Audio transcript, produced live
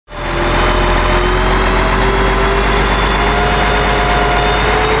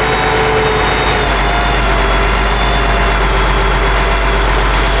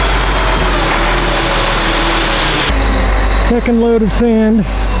Second load of sand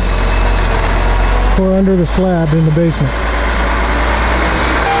for under the slab in the basement.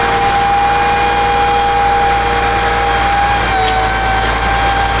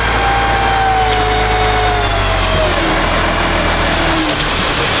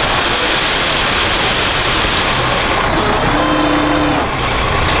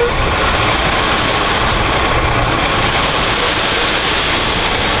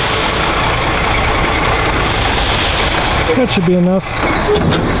 That should be enough.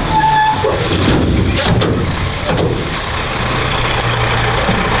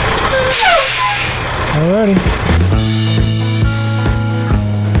 Alrighty.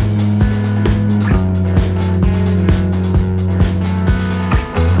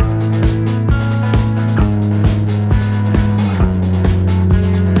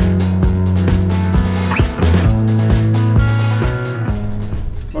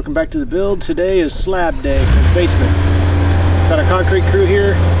 Welcome back to the build. Today is slab day for the basement. Got a concrete crew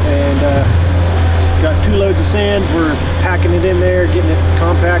here and got 2 loads of sand. We're packing it in there, getting it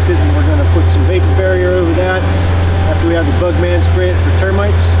compacted, and we're going to put some vapor barrier over that after we have the bug man spray it for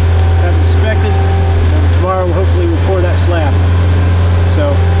termites. Have it inspected, and tomorrow hopefully we'll pour that slab.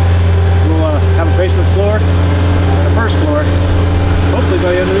 So we'll have a basement floor and a first floor hopefully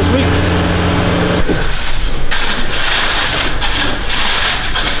by the end of this week.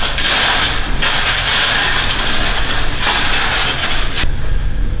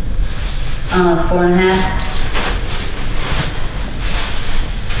 4.5.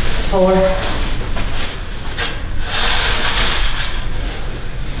 4.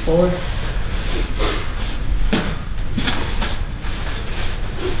 4.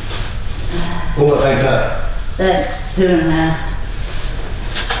 What was that? That's 2.5.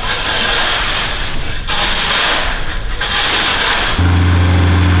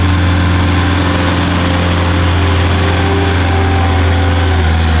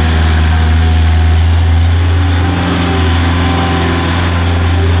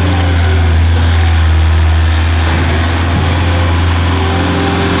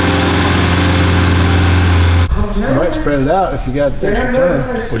 Spread it out if you got extra time.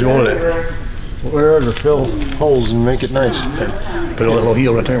 What do you want it at? Wherever, fill holes and make it nice. Put a little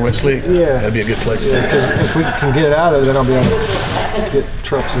heel right there where it's slick. Yeah. That'd be a good place. Because if we can get it out of it, then I'll be able to get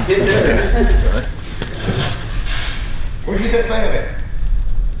trucks and stuff. All right. Where'd you get that sand at?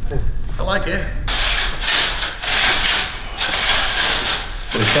 I like it.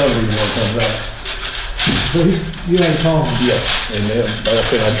 But it's time to come back. So you ain't told him? Yeah. And then, like I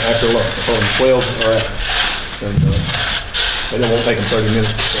said, after lunch, I told them 12 or after. And it won't take them 30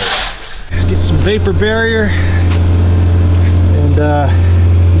 minutes to start. Get some vapor barrier, and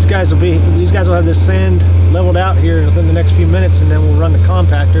these guys will have this sand leveled out here within the next few minutes, and then we'll run the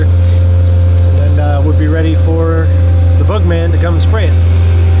compactor, and we'll be ready for the bug man to come and spray it.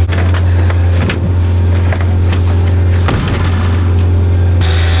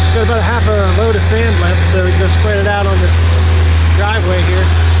 Got about half a load of sand left, so he's going to spread it out on this driveway here,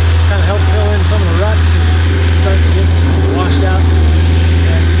 kind of help fill in some of the ruts. Start to get washed out,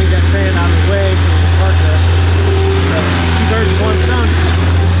 and we need that sand out of the way so we can park there. So 2 birds with 1 stone.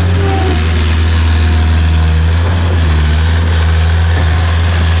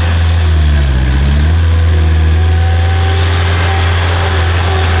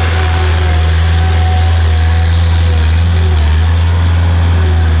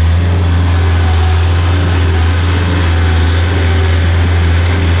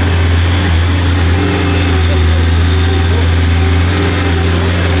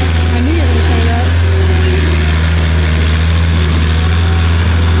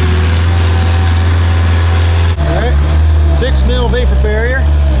 Vapor barrier.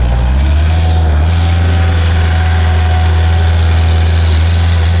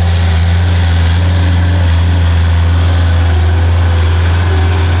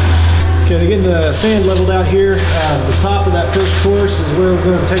 Okay, to get the sand leveled out here, the top of that first course is where we're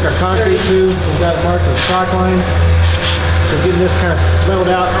going to take our concrete to. We've got it marked with a stock line. So getting this kind of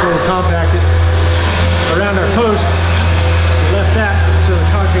leveled out before we compact it. Around our post, we left that so the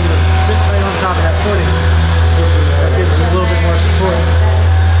concrete would sit right on top of that footing. Gives us a little bit more support.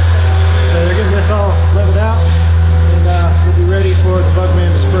 So they're getting this all leveled out, and we'll be ready for the bug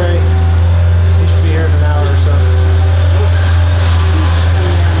man to spray. He should be here in an hour or so.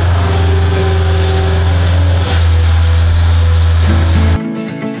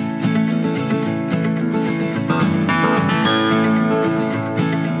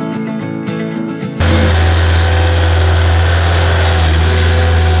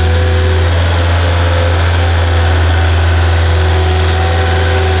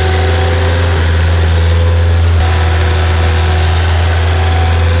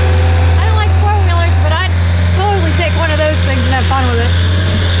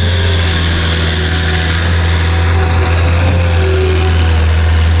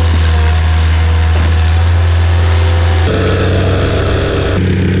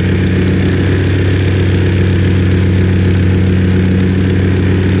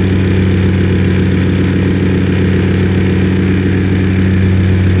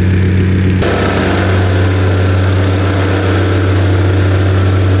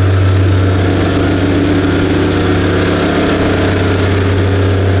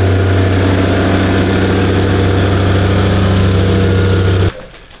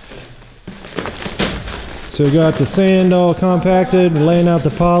 So we got the sand all compacted, we're laying out the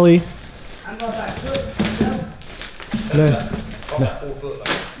poly.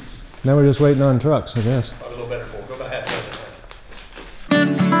 Now we're just waiting on trucks, I guess. A little better for. Go about half.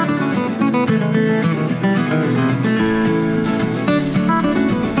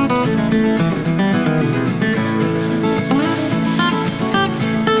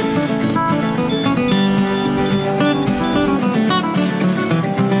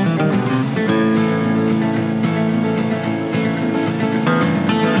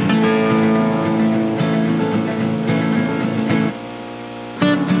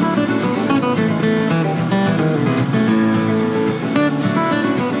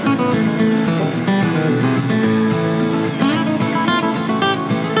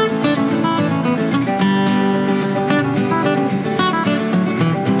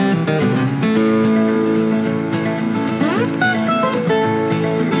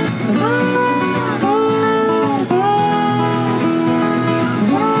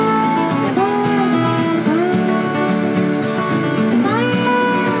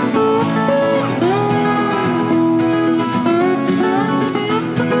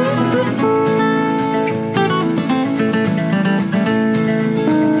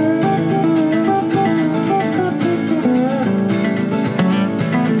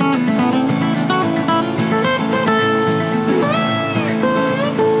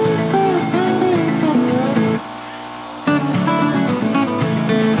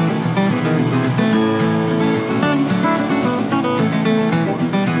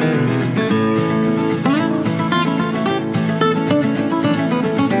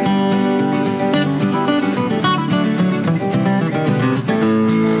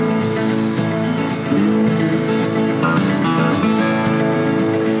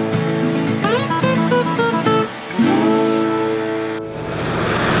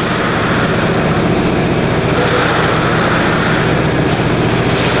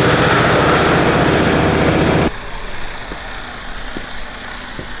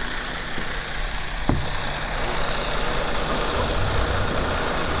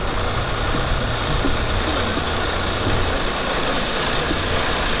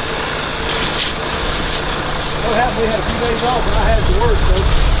 We had a few days off and I had to work, so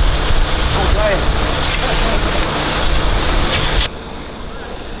I'm glad.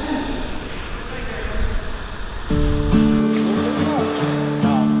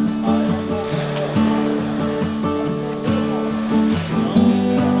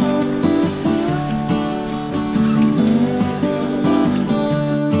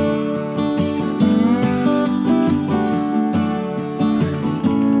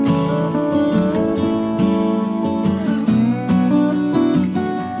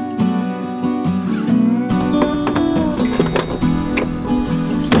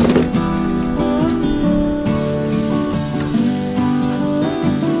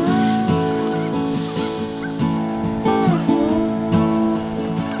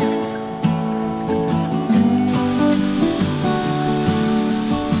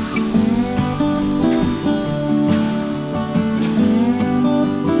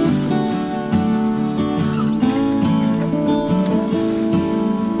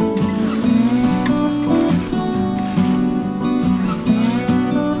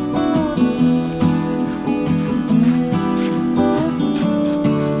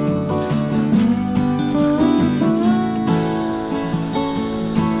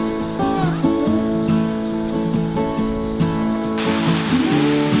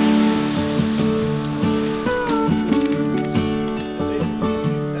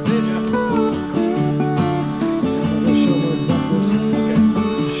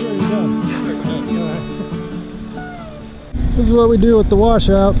 This is what we do with the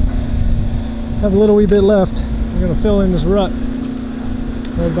washout. Have a little wee bit left. We're going to fill in this rut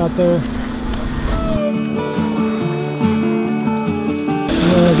right about there. I'm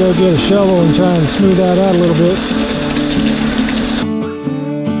going to go get a shovel and try and smooth that out a little bit.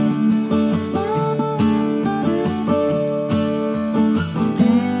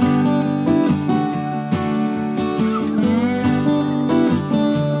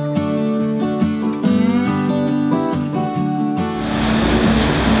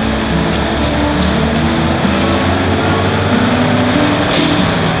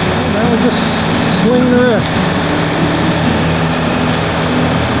 Sling the rest.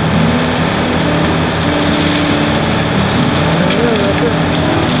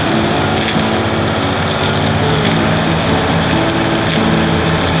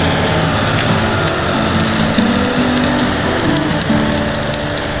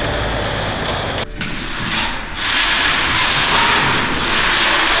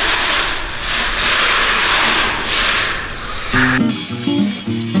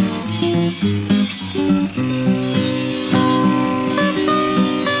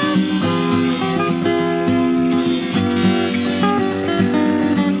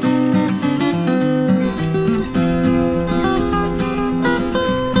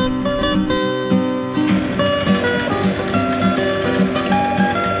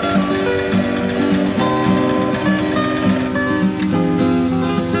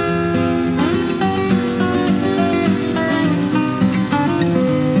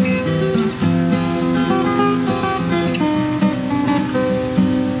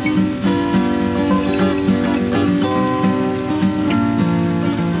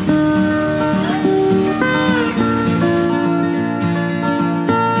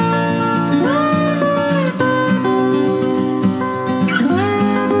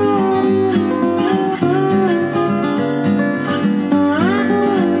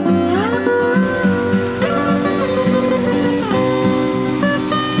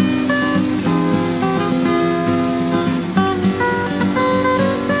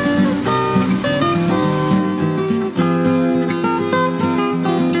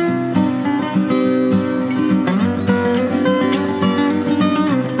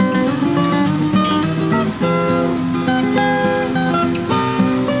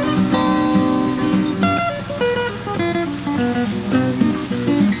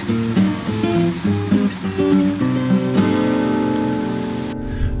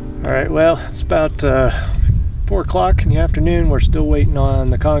 All right, well, it's about 4 o'clock in the afternoon. We're still waiting on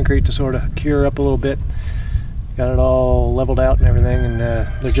the concrete to sort of cure up a little bit. Got it all leveled out and everything, and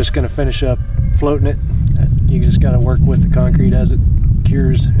they're just going to finish up floating it. You just got to work with the concrete as it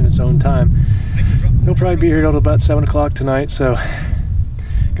cures in its own time. He'll probably be here till about 7 o'clock tonight, so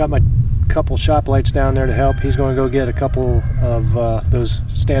got my couple shop lights down there to help. He's going to go get a couple of those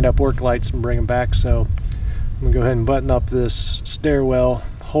stand-up work lights and bring them back. So I'm going to go ahead and button up this stairwell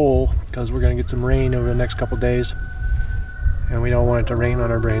hole because we're going to get some rain over the next couple days, and we don't want it to rain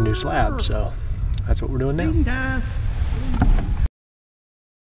on our brand new slab, so that's what we're doing now.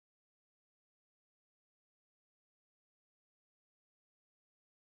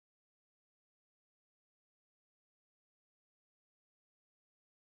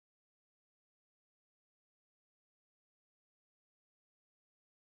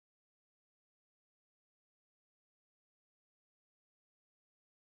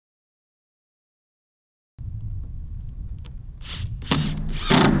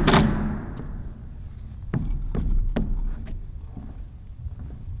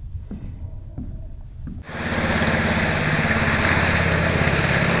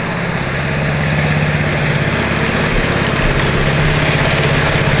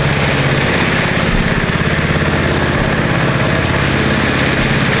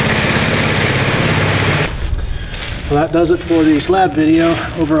 Well, that does it for the slab video.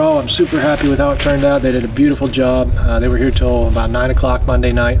 Overall, I'm super happy with how it turned out. They did a beautiful job. They were here till about 9 o'clock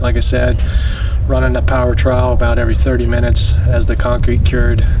Monday night, like I said, running the power trowel about every 30 minutes as the concrete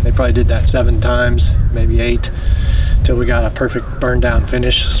cured. They probably did that 7 times, maybe 8, till we got a perfect burn down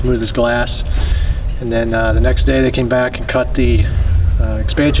finish, smooth as glass. And then the next day they came back and cut the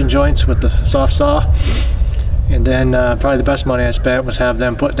expansion joints with the soft saw. And then probably the best money I spent was have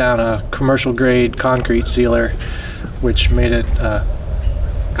them put down a commercial grade concrete sealer, which made it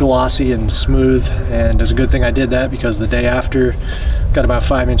glossy and smooth. And it's a good thing I did that, because the day after got about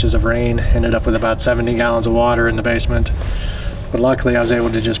 5 inches of rain, ended up with about 70 gallons of water in the basement. But luckily I was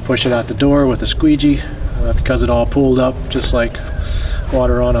able to just push it out the door with a squeegee because it all pooled up just like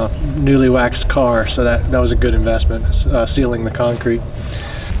water on a newly waxed car. So that was a good investment, sealing the concrete.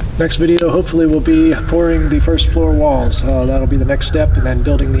 Next video hopefully will be pouring the first floor walls. That'll be the next step, and then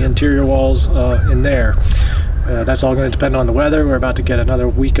building the interior walls in there. That's all going to depend on the weather. We're about to get another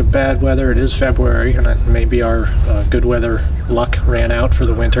week of bad weather. It is February, and maybe our good weather luck ran out for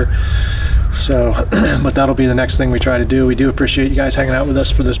the winter. So, but that'll be the next thing we try to do. We do appreciate you guys hanging out with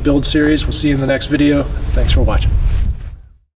us for this build series. We'll see you in the next video. Thanks for watching.